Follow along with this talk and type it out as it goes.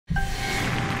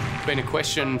It's been a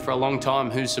question for a long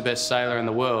time, who's the best sailor in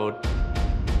the world?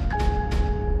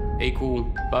 Equal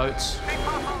boats,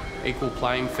 equal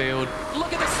playing field.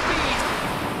 Look at the speed!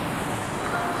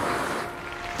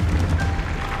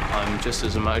 I'm just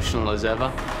as emotional as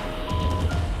ever.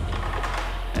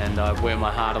 And I wear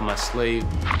my heart on my sleeve.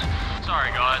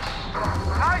 Sorry, guys.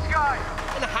 Nice guy!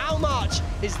 And how much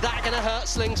is that going to hurt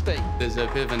Slingsby? There's a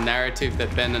bit of a narrative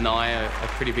that Ben and I are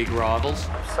pretty big rivals.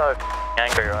 I'm so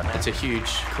angry right now. It's a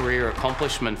huge career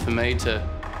accomplishment for me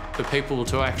for people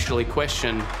to actually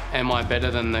question, am I better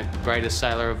than the greatest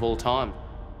sailor of all time?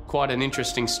 Quite an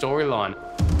interesting storyline.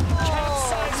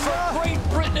 Capsize for Great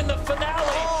Britain in the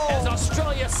finale as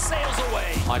Australia sails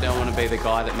away. I don't want to be the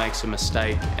guy that makes a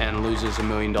mistake and loses $1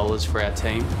 million for our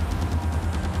team.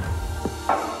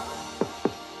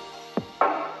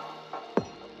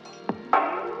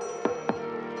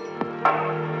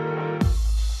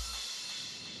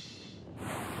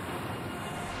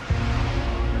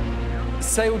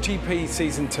 SailGP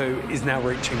Season 2 is now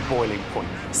reaching boiling point.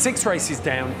 6 races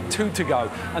down, 2 to go,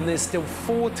 and there's still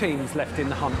 4 teams left in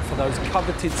the hunt for those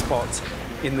coveted spots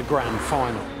in the grand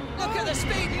final. Look at the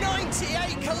speed,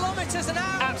 98 kilometres an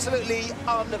hour. Absolutely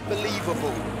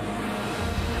unbelievable.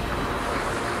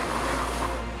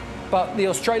 But the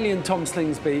Australian Tom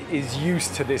Slingsby is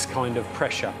used to this kind of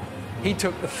pressure. He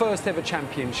took the first ever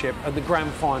championship at the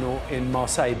grand final in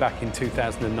Marseille back in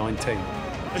 2019.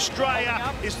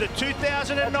 Australia is the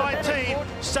 2019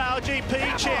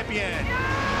 SailGP champion.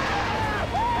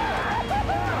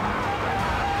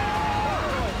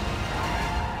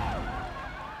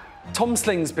 Tom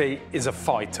Slingsby is a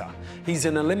fighter. He's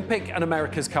an Olympic and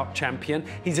America's Cup champion.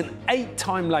 He's an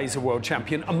 8-time laser world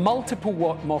champion, a multiple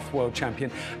Moth world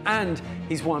champion, and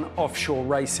he's won offshore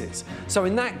races. So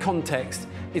in that context,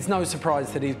 it's no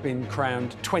surprise that he's been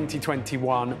crowned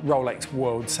 2021 Rolex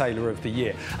World Sailor of the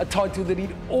Year, a title that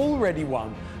he'd already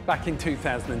won back in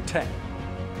 2010.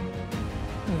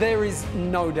 There is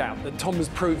no doubt that Tom has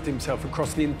proved himself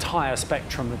across the entire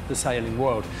spectrum of the sailing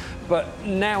world. But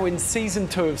now in Season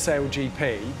 2 of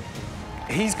SailGP,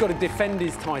 he's got to defend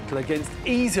his title against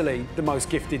easily the most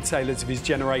gifted sailors of his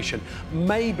generation,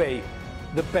 maybe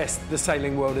the best the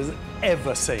sailing world has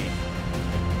ever seen.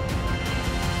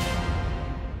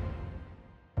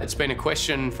 It's been a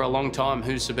question for a long time,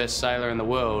 who's the best sailor in the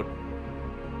world?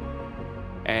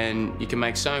 And you can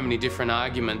make so many different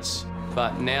arguments,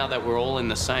 but now that we're all in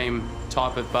the same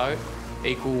type of boat,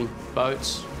 equal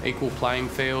boats, equal playing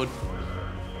field,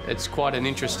 it's quite an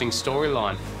interesting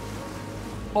storyline.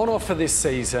 On offer this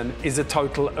season is a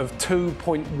total of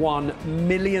 $2.1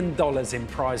 million in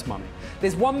prize money.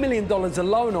 There's $1 million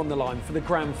alone on the line for the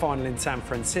grand final in San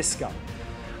Francisco.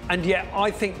 And yet I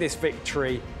think this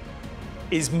victory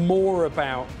is more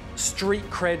about street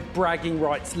cred, bragging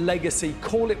rights, legacy,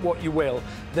 call it what you will,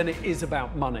 than it is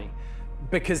about money.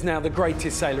 Because now the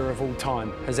greatest sailor of all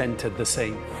time has entered the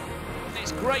scene.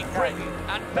 It's Great Britain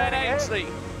and Ben Ainslie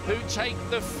who take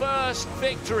the first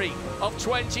victory of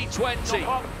 2020.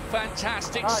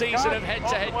 Fantastic season of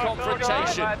head-to-head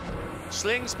confrontation.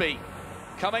 Slingsby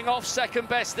coming off second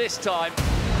best this time.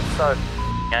 I'm so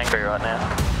angry right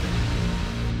now.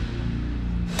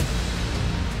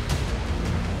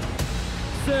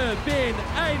 Sir Ben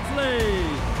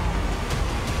Ainslie.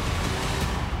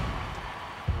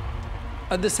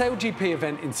 At the SailGP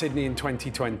event in Sydney in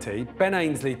 2020, Ben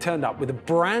Ainslie turned up with a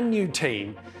brand new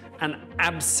team and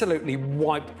absolutely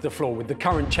wiped the floor with the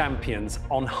current champions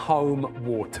on home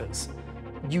waters.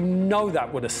 You know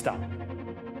that would have stung.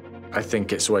 I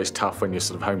think it's always tough when you're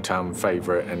sort of hometown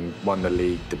favourite and won the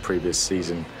league the previous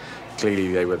season.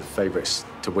 Clearly they were the favourites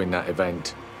to win that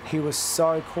event. He was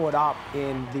so caught up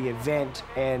in the event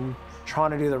and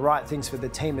trying to do the right things for the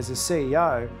team as a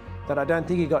CEO that I don't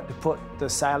think he got to put the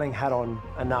sailing hat on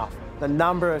enough. The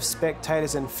number of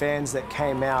spectators and fans that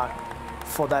came out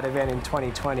for that event in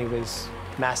 2020 was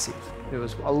massive. It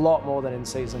was a lot more than in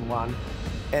Season 1.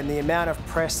 And the amount of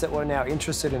press that were now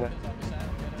interested in it.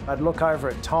 I'd look over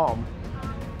at Tom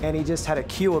and he just had a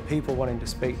queue of people wanting to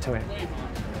speak to him.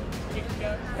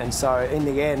 And so in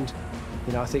the end,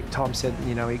 you know, I think Tom said,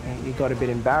 you know, he got a bit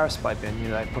embarrassed by Ben. You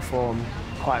know, they performed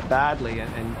quite badly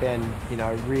and Ben, you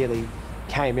know, really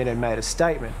came in and made a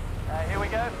statement. Here we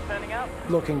go, turning up.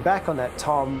 Looking back on that,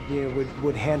 Tom, you know,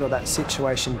 would handle that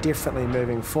situation differently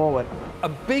moving forward. A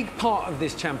big part of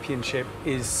this championship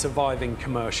is surviving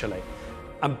commercially.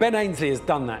 And Ben Ainslie has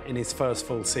done that in his first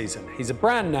full season. He's a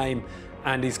brand name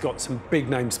and he's got some big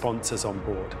name sponsors on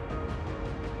board.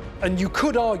 And you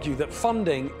could argue that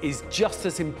funding is just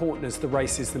as important as the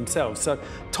races themselves. So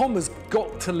Tom has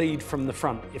got to lead from the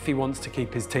front if he wants to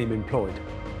keep his team employed.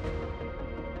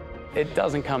 It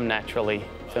doesn't come naturally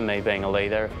for me being a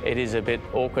leader. It is a bit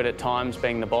awkward at times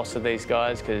being the boss of these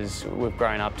guys because we've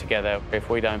grown up together. If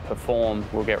we don't perform,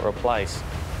 we'll get replaced.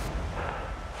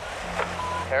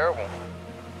 Terrible.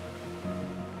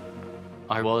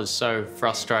 I was so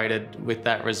frustrated with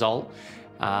that result,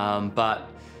 but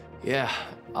yeah,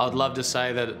 I'd love to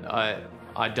say that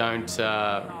I don't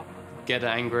get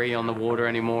angry on the water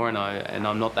anymore, and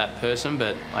I'm not that person,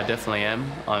 but I definitely am.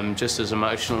 I'm just as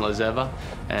emotional as ever,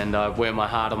 and I wear my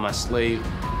heart on my sleeve.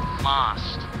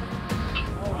 Last.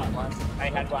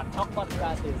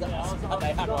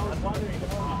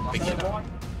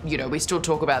 You know, we still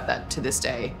talk about that to this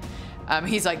day.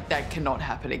 He's like, that cannot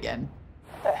happen again.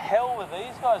 What the hell were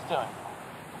these guys doing?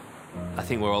 I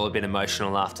think we're all a bit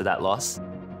emotional after that loss.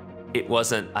 It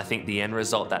wasn't, I think, the end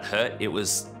result that hurt, it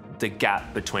was the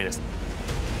gap between us.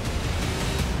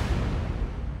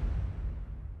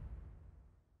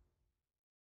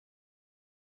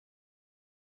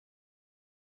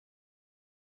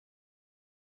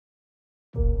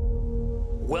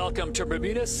 Welcome to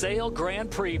Bermuda Sail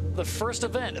Grand Prix, the first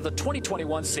event of the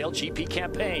 2021 SailGP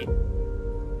campaign.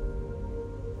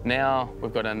 Now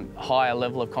we've got a higher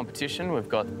level of competition. We've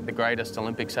got the greatest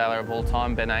Olympic sailor of all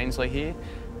time, Ben Ainslie, here,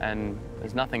 and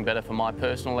there's nothing better for my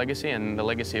personal legacy and the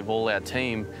legacy of all our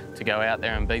team to go out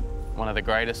there and beat one of the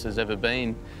greatest there's ever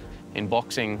been. In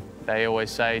boxing, they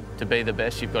always say, to be the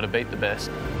best, you've got to beat the best.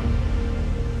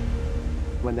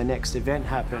 When the next event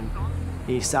happened,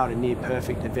 he sailed a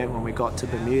near-perfect event when we got to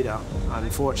Bermuda.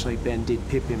 Unfortunately, Ben did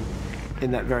pip him in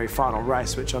that very final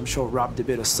race, which I'm sure rubbed a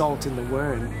bit of salt in the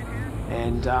wound.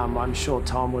 And I'm sure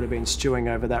Tom would have been stewing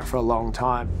over that for a long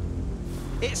time.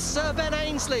 It's Sir Ben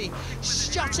Ainslie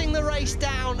shutting the race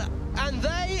down, and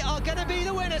they are going to be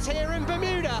the winners here in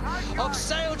Bermuda of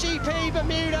SailGP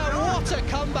Bermuda. What a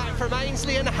comeback from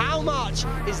Ainslie, and how much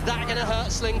is that going to hurt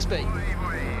Slingsby?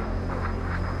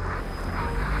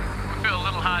 We feel a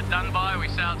little hard done by. We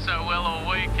sailed so well all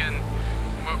week and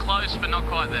we're close but not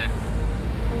quite there.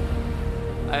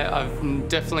 I'm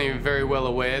definitely very well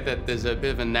aware that there's a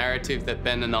bit of a narrative that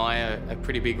Ben and I are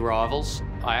pretty big rivals.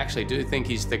 I actually do think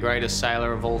he's the greatest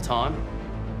sailor of all time.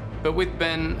 But with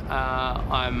Ben,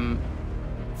 I'm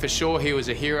for sure he was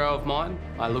a hero of mine.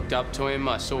 I looked up to him.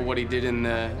 I saw what he did in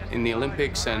the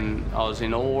Olympics, and I was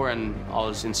in awe and I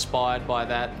was inspired by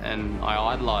that, and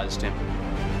I idolised him.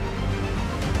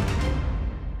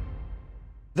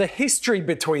 The history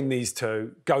between these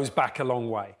two goes back a long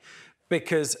way,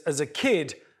 because as a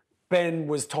kid, Ben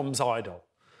was Tom's idol.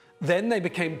 Then they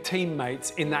became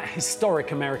teammates in that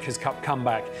historic America's Cup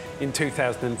comeback in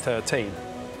 2013.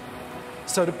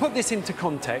 So to put this into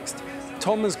context,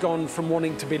 Tom has gone from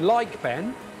wanting to be like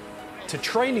Ben, to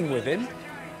training with him,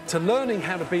 to learning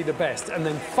how to be the best, and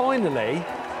then finally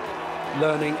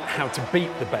learning how to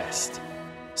beat the best.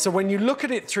 So when you look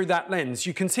at it through that lens,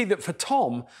 you can see that for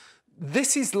Tom,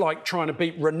 this is like trying to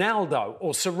beat Ronaldo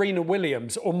or Serena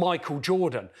Williams or Michael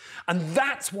Jordan. And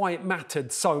that's why it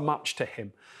mattered so much to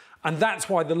him. And that's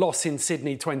why the loss in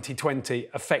Sydney 2020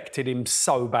 affected him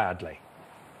so badly.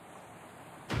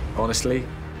 Honestly,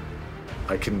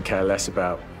 I couldn't care less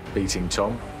about beating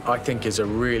Tom. I think he's a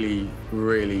really,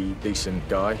 really decent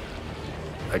guy.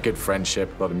 A good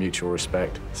friendship, a lot of mutual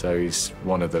respect. So he's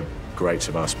one of the greats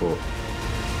of our sport.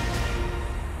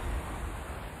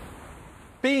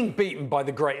 Being beaten by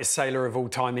the greatest sailor of all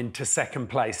time into second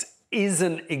place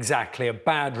isn't exactly a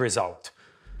bad result.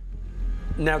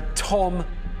 Now, Tom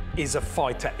is a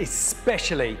fighter,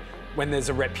 especially when there's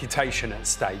a reputation at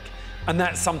stake. And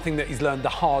that's something that he's learned the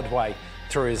hard way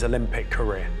through his Olympic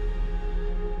career.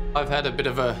 I've had a bit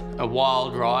of a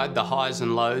wild ride, the highs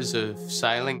and lows of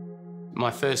sailing.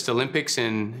 My first Olympics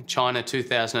in China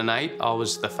 2008, I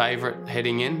was the favourite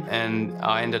heading in, and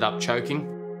I ended up choking.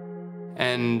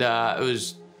 And it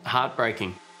was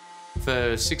heartbreaking.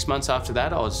 For 6 months after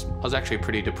that, I was actually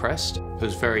pretty depressed. It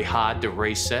was very hard to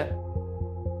reset.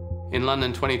 In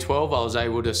London 2012, I was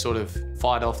able to sort of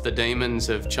fight off the demons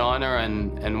of China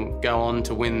and go on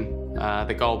to win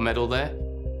the gold medal there.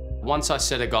 Once I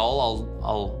set a goal,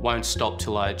 I won't stop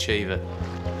till I achieve it.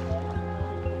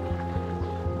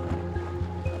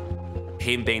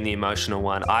 Him being the emotional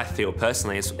one, I feel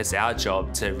personally it's our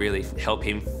job to really help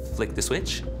him flick the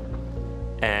switch.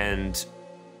 And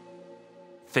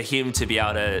for him to be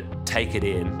able to take it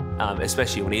in,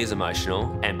 especially when he is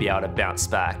emotional, and be able to bounce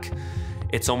back,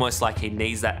 it's almost like he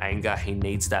needs that anger, he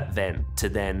needs that vent to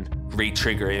then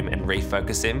re-trigger him and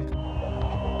refocus him.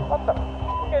 What the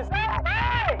f***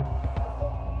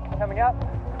 is coming up?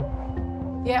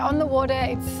 Yeah, on the water,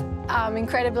 it's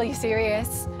incredibly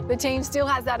serious. The team still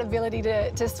has that ability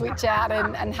to switch out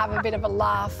and have a bit of a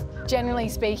laugh. Generally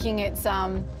speaking, it's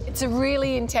a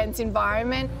really intense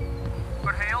environment.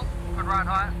 Good heel, good right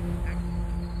high.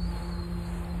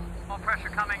 More pressure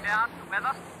coming down,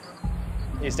 weather.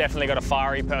 He's definitely got a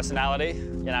fiery personality.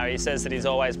 You know, he says that he's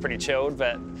always pretty chilled,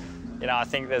 but you know, I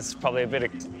think there's probably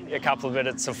a couple of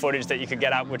minutes of footage that you could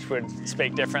get up which would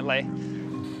speak differently.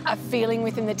 A feeling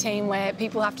within the team where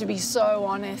people have to be so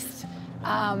honest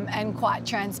and quite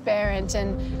transparent,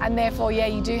 and therefore, yeah,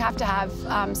 you do have to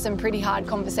have some pretty hard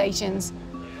conversations.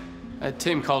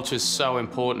 Team culture is so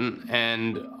important,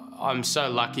 and I'm so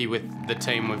lucky with the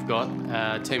team we've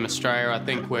got. Team Australia, I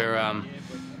think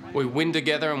we win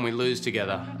together and we lose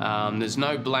together. There's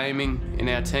no blaming in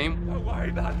our team. Don't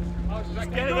worry about it.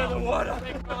 Just get it in the water.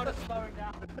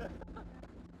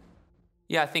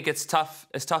 Yeah, I think it's tough.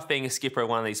 It's tough being a skipper of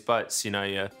one of these boats, you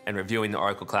know, and reviewing the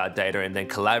Oracle Cloud data and then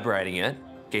collaborating it,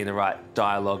 getting the right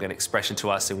dialogue and expression to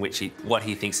us in which what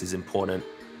he thinks is important.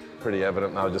 Pretty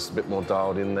evident they were just a bit more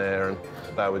dialed in there, and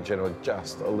they were generally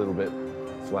just a little bit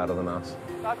flatter than us.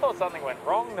 I thought something went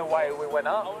wrong the way we went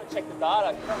up. I want to check the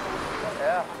data.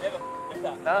 Yeah. Never did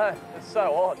that. No, it's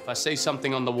so odd. If I see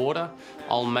something on the water,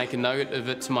 I'll make a note of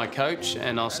it to my coach,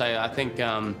 and I'll say, I think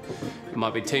it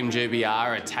might be Team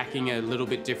GBR attacking a little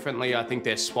bit differently. I think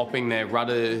they're swapping their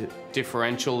rudder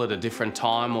differential at a different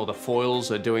time, or the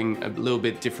foils are doing a little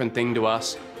bit different thing to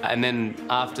us. And then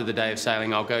after the day of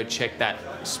sailing, I'll go check that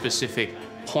specific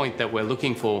point that we're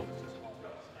looking for.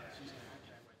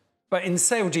 But in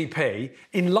SailGP,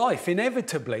 in life,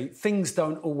 inevitably, things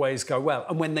don't always go well.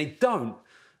 And when they don't,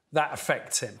 that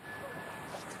affects him.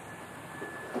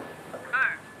 2,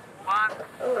 1,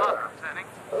 stop, turning.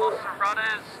 Lost some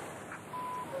rudders.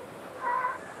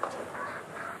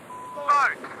 Go.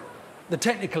 The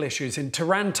technical issues in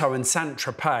Taranto and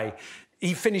Saint-Tropez,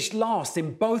 he finished last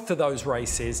in both of those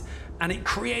races, and it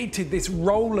created this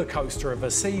roller coaster of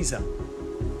a season.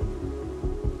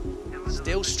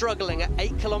 Still struggling at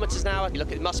 8 kilometres an hour.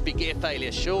 Look, it must be gear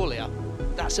failure, surely.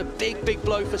 That's a big, big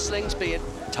blow for Slingsby.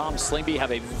 Tom Slingsby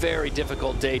have a very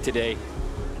difficult day today.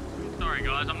 Sorry,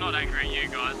 guys, I'm not angry at you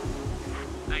guys.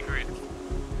 Angry at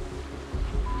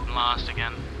last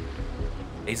again.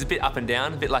 He's a bit up and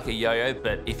down, a bit like a yo-yo,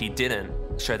 but if he didn't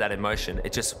show that emotion,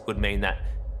 it just would mean that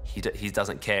he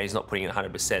doesn't care, he's not putting in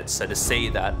 100%. So to see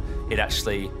that, it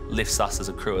actually lifts us as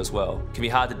a crew as well. It can be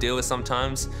hard to deal with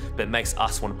sometimes, but it makes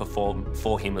us want to perform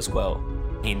for him as well.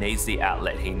 He needs the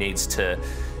outlet, he needs to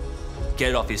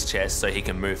get it off his chest so he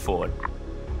can move forward.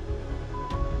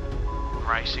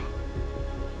 Racing.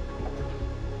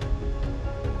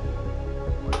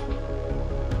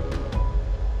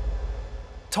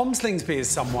 Tom Slingsby is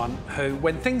someone who,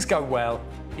 when things go well,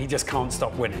 he just can't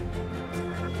stop winning.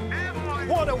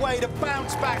 What a way to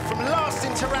bounce back from last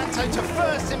in Taranto to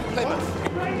first in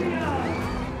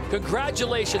Plymouth.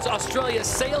 Congratulations, Australia's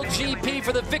SailGP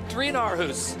for the victory in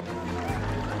Aarhus.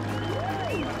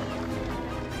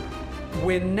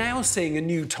 We're now seeing a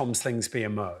new Tom Slingsby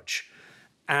emerge.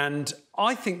 And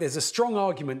I think there's a strong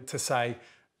argument to say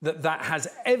that that has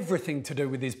everything to do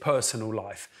with his personal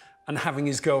life and having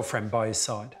his girlfriend by his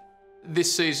side.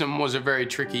 This season was a very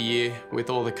tricky year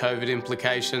with all the COVID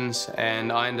implications,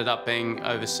 and I ended up being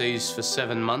overseas for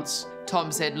 7 months.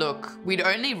 Tom said, look, we'd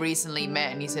only recently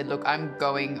met, and he said, look, I'm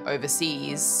going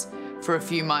overseas for a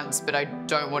few months, but I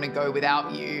don't want to go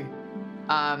without you.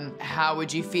 How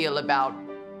would you feel about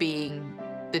being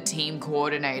the team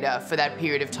coordinator for that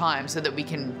period of time so that we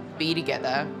can be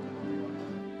together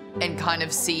and kind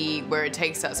of see where it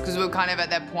takes us? Because we were kind of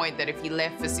at that point that if he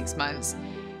left for 6 months,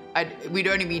 we'd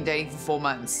only been dating for 4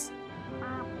 months.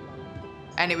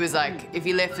 And it was like, if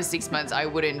he left for 6 months,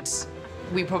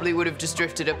 we probably would have just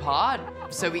drifted apart.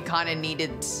 So we kind of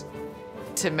needed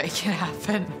to make it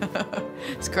happen.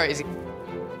 It's crazy.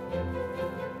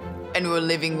 And we were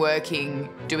living, working,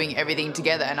 doing everything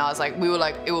together. And I was like, we were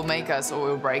like, it will make us or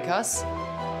it will break us.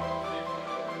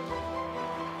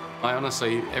 I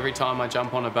honestly, every time I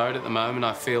jump on a boat at the moment,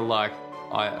 I feel like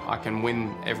I can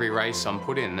win every race I'm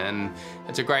put in, and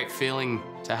it's a great feeling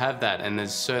to have that, and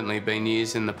there's certainly been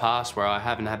years in the past where I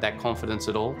haven't had that confidence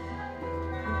at all.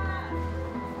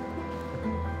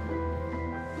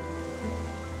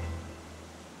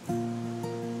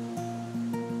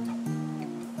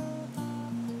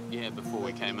 Yeah, before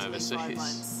we came overseas. 5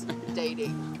 months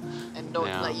dating, and not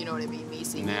now, like, you know what I mean, me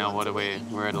seeing. Now what are we?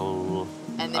 We're at over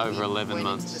 11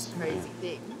 months. Into this crazy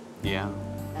thing. Yeah.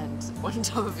 And on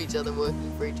top of each other,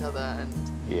 working for each other,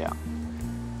 and yeah.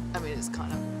 I mean, it's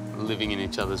kind of living in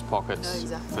each other's pockets. No,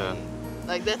 exactly.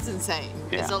 Like, that's insane.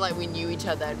 Yeah. It's not like we knew each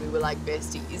other and we were like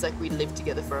besties. Like, we lived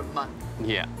together for a month.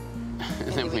 Yeah.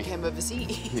 And then we came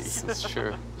overseas. It's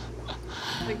true.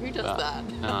 Like, who does that?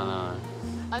 No.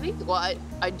 I think, well,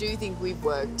 I do think we've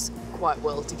worked quite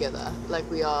well together. Like,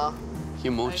 we are...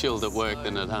 You're more chilled at work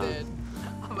than at home.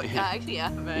 I actually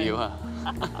am, man. You are.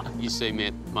 You see me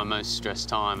at my most stressed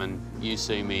time, and you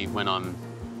see me when I'm...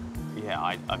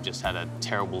 Yeah, I've just had a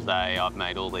terrible day. I've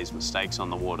made all these mistakes on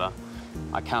the water.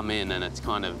 I come in and it's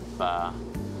kind of...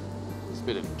 it's a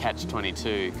bit of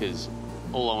catch-22, because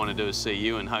all I want to do is see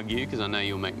you and hug you, because I know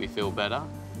you'll make me feel better.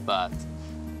 But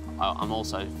I'm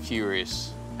also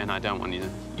furious, and I don't want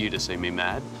you to see me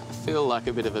mad. I feel like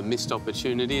a bit of a missed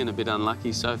opportunity and a bit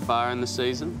unlucky so far in the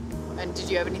season. And did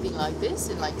you have anything like this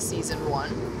in, like, season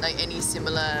 1? Like, any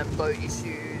similar boat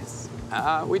issues?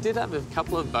 We did have a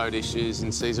couple of boat issues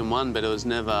in season 1, but it was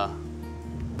never...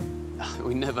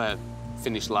 We never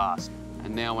finished last.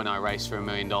 And now when I race for $1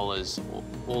 million,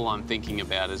 all I'm thinking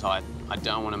about is I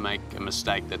don't want to make a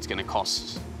mistake that's going to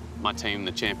cost my team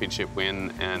the championship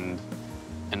win and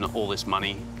all this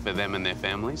money for them and their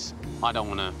families. I don't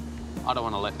want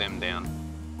to let them down.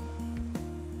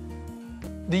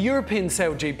 The European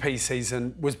SailGP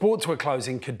season was brought to a close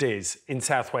in Cadiz in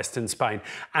southwestern Spain,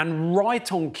 and right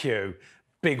on cue,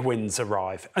 big wins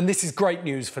arrive. And this is great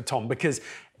news for Tom, because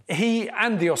he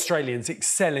and the Australians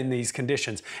excel in these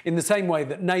conditions in the same way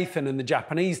that Nathan and the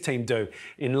Japanese team do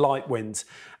in light winds.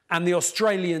 And the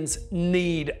Australians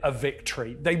need a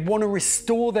victory. They want to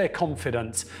restore their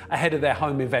confidence ahead of their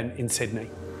home event in Sydney.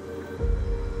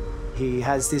 He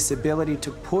has this ability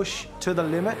to push to the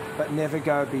limit, but never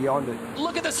go beyond it.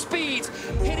 Look at the speeds,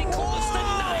 hitting close to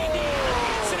 90.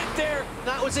 Hits it there.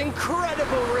 That was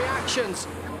incredible reactions.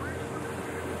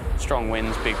 Strong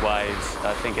winds, big waves.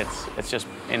 I think it's just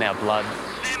in our blood.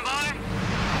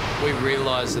 We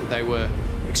realised that they were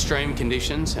extreme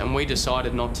conditions, and we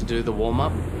decided not to do the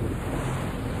warm-up.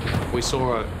 We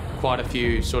saw quite a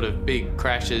few sort of big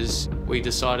crashes. We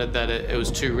decided that it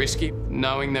was too risky,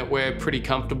 knowing that we're pretty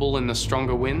comfortable in the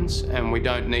stronger winds and we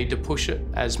don't need to push it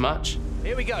as much.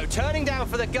 Here we go, turning down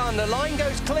for the gun. The line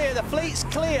goes clear, the fleet's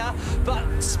clear, but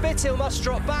Spithill must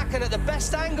drop back, and at the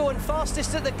best angle and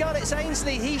fastest at the gun, it's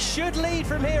Ainslie. He should lead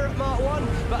from here at Mark 1,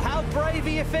 but how brave are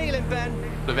you feeling, Ben?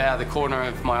 Out of the corner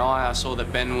of my eye, I saw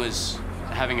that Ben was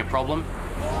having a problem.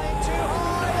 Flying too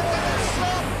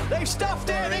high, they've stuffed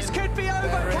it, this could be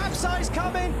over, capsize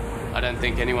coming. I don't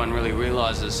think anyone really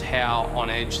realises how on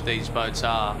edge these boats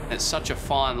are. It's such a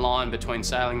fine line between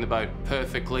sailing the boat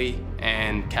perfectly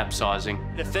and capsizing.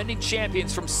 Defending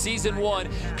champions from season 1,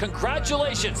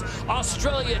 congratulations!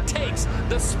 Australia takes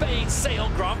the Spain Sail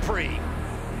Grand Prix.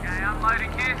 Okay,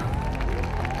 unloading here.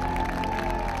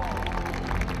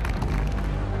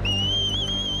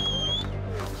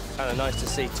 Kind of nice to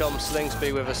see Tom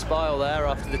Slingsby with a smile there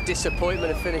after the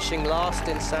disappointment of finishing last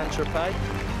in Saint-Tropez.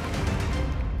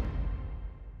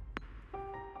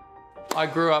 I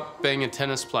grew up being a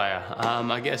tennis player.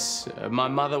 I guess my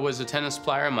mother was a tennis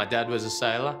player and my dad was a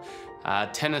sailor.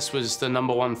 Tennis was the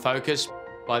 #1 focus.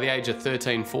 By the age of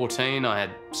 13, 14, I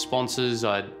had sponsors,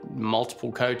 I had multiple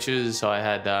coaches,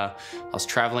 I was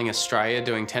traveling Australia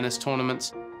doing tennis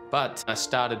tournaments, but I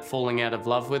started falling out of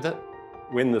love with it.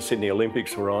 When the Sydney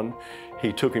Olympics were on,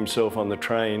 he took himself on the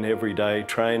train every day,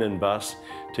 train and bus,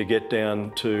 to get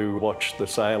down to watch the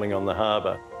sailing on the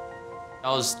harbour. I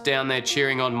was down there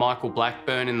cheering on Michael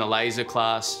Blackburn in the laser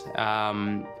class.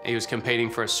 He was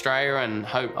competing for Australia, and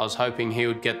I was hoping he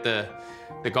would get the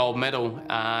gold medal.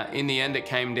 In the end, it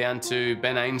came down to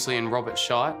Ben Ainslie and Robert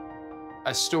Scheidt.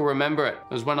 I still remember it.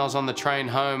 It was when I was on the train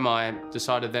home, I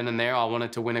decided then and there I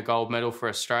wanted to win a gold medal for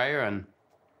Australia, and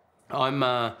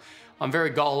I'm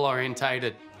very goal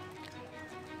orientated.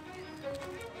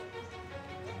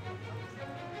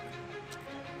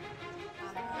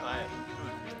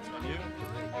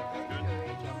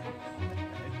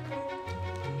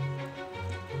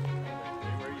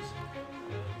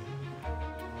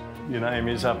 Your name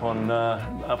is up on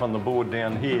the board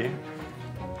down here.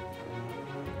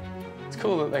 It's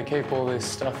cool that they keep all this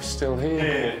stuff still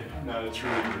here. Yeah, no, it's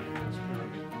really good.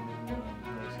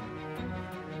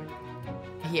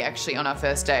 He actually, on our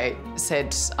first date,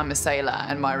 said, I'm a sailor,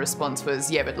 and my response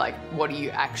was, yeah, but like, what do you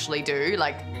actually do?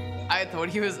 Like, I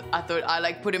thought I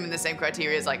like put him in the same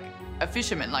criteria as like a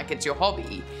fisherman, like it's your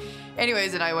hobby.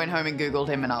 Anyways, and I went home and Googled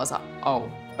him and I was like,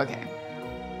 oh, okay.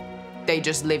 They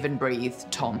just live and breathe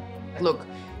Tom. Look,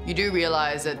 you do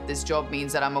realize that this job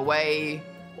means that I'm away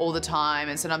all the time,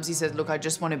 and sometimes he says, look, I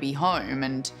just want to be home,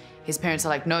 and his parents are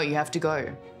like, no, you have to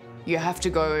go. You have to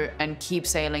go and keep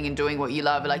sailing and doing what you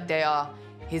love. Like, they are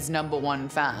his #1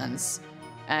 fans.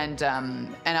 And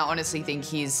I honestly think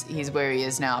he's where he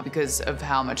is now because of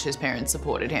how much his parents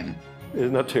supported him.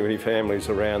 There's not too many families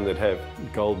around that have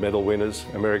gold medal winners,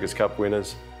 America's Cup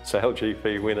winners,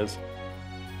 SailGP winners.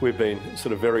 we've been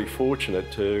sort of very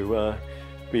fortunate to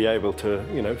be able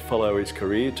to, follow his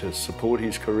career, to support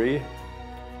his career.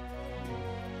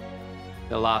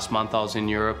 The last month I was in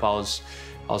Europe, I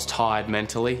was tired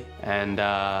mentally, and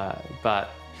but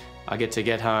I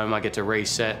get home, I get to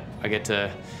reset, I get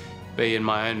to be in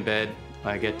my own bed,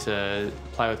 I get to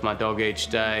play with my dog each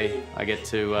day, I get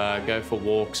to go for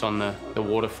walks on the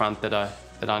waterfront that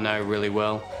I know really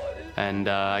well, and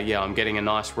yeah, I'm getting a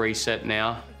nice reset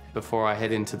now before I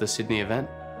head into the Sydney event.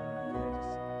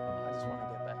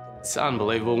 It's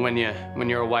unbelievable when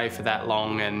you're away for that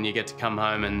long and you get to come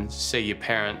home and see your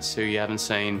parents who you haven't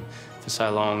seen for so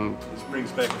long. This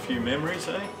brings back a few memories,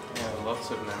 eh? Yeah,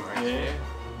 lots of memories. Yeah.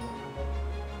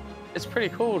 It's pretty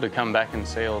cool to come back and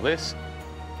see all this.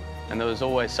 And there was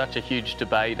always such a huge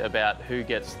debate about who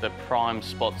gets the prime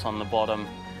spots on the bottom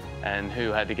and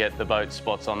who had to get the boat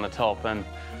spots on the top. And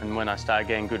when I started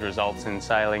getting good results in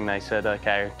sailing, they said,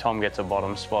 okay, Tom gets a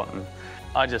bottom spot. And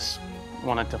I just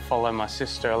wanted to follow my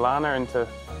sister Alana into,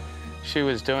 she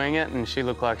was doing it and she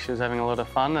looked like she was having a lot of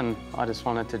fun, and I just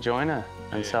wanted to join her.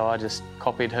 And so I just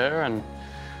copied her, and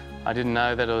I didn't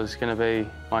know that it was going to be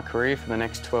my career for the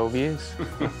next 12 years.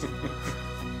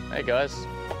 Hey guys.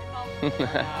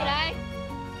 G'day.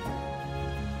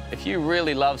 If you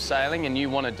really love sailing and you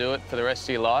want to do it for the rest of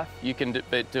your life, you can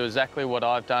do exactly what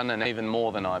I've done and even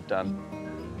more than I've done.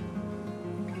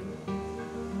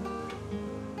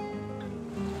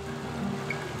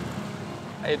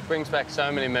 It brings back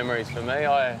so many memories for me.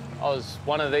 I was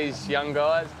one of these young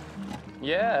guys.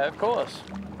 Yeah, of course.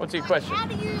 What's your question? How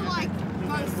do you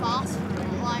go faster?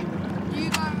 Do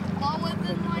you go lower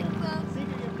than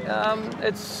the?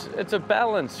 It's a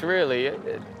balance, really.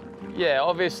 Yeah,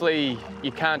 obviously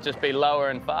you can't just be lower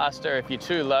and faster. If you're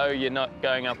too low, you're not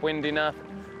going upwind enough.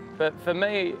 But for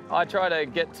me, I try to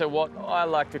get to what I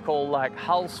like to call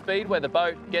hull speed, where the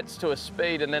boat gets to a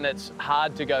speed and then it's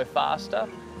hard to go faster.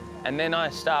 And then I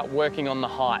start working on the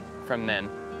height from then.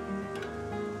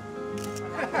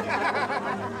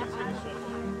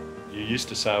 You used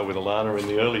to sail with Alana in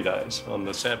the early days on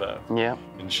the Sabo. Yeah.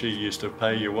 And she used to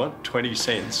pay you what, 20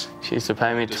 cents? She used to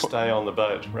pay me to stay on the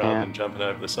boat rather than jumping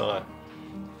over the side.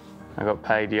 I got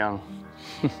paid young.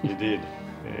 You did,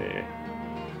 yeah.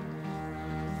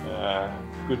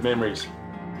 Good memories.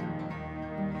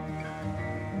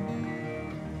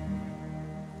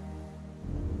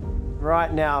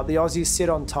 Right now, the Aussies sit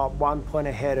on top, 1 point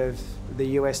ahead of the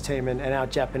US team and our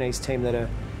Japanese team that are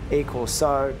equal.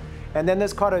 So, and then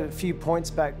there's quite a few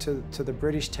points back to the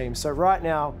British team. So right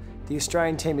now, the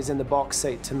Australian team is in the box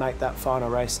seat to make that final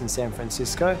race in San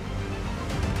Francisco.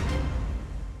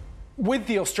 With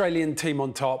the Australian team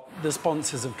on top, the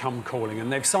sponsors have come calling,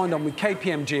 and they've signed on with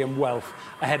KPMG and Wealth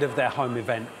ahead of their home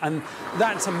event. And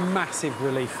that's a massive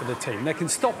relief for the team. They can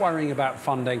stop worrying about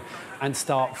funding and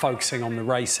start focusing on the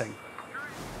racing.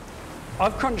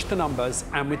 I've crunched the numbers,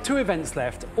 and with 2 events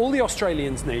left, all the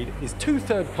Australians need is 2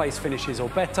 third-place finishes or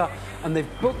better, and they've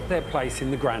booked their place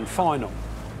in the grand final.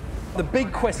 The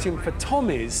big question for Tom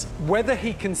is whether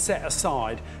he can set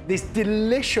aside this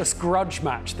delicious grudge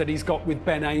match that he's got with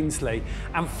Ben Ainslie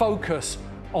and focus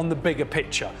on the bigger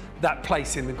picture, that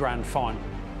place in the grand final.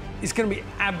 It's going to be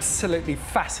absolutely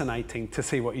fascinating to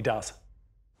see what he does.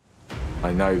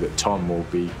 I know that Tom will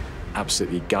be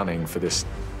absolutely gunning for this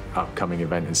upcoming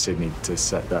event in Sydney to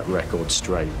set that record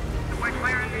straight.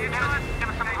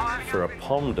 For a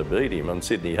Pom to beat him on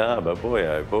Sydney Harbour, boy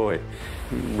oh boy,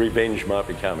 revenge might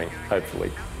be coming, hopefully.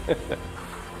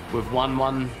 We've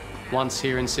won once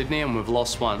here in Sydney and we've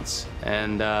lost once,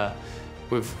 and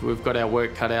we've got our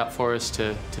work cut out for us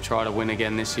to try to win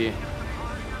again this year.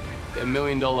 $1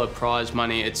 million prize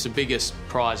money, it's the biggest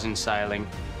prize in sailing.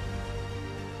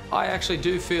 I actually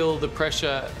do feel the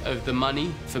pressure of the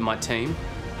money for my team.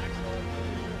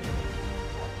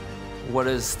 What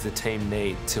does the team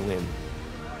need to win?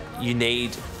 You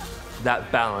need that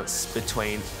balance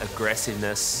between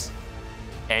aggressiveness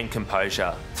and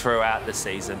composure throughout the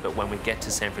season, but when we get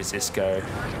to San Francisco,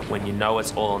 when you know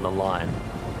it's all on the line,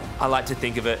 I like to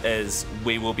think of it as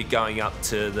we will be going up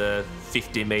to the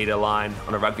 50-metre line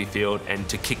on a rugby field and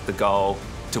to kick the goal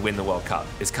to win the World Cup.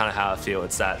 It's kind of how I feel.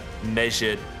 It's that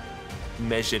measured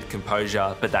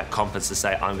composure, but that confidence to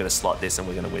say, I'm going to slot this and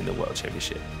we're going to win the World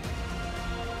Championship.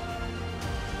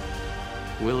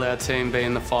 Will our team be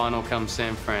in the final come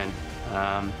San Fran?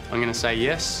 I'm going to say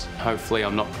yes. Hopefully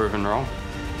I'm not proven wrong.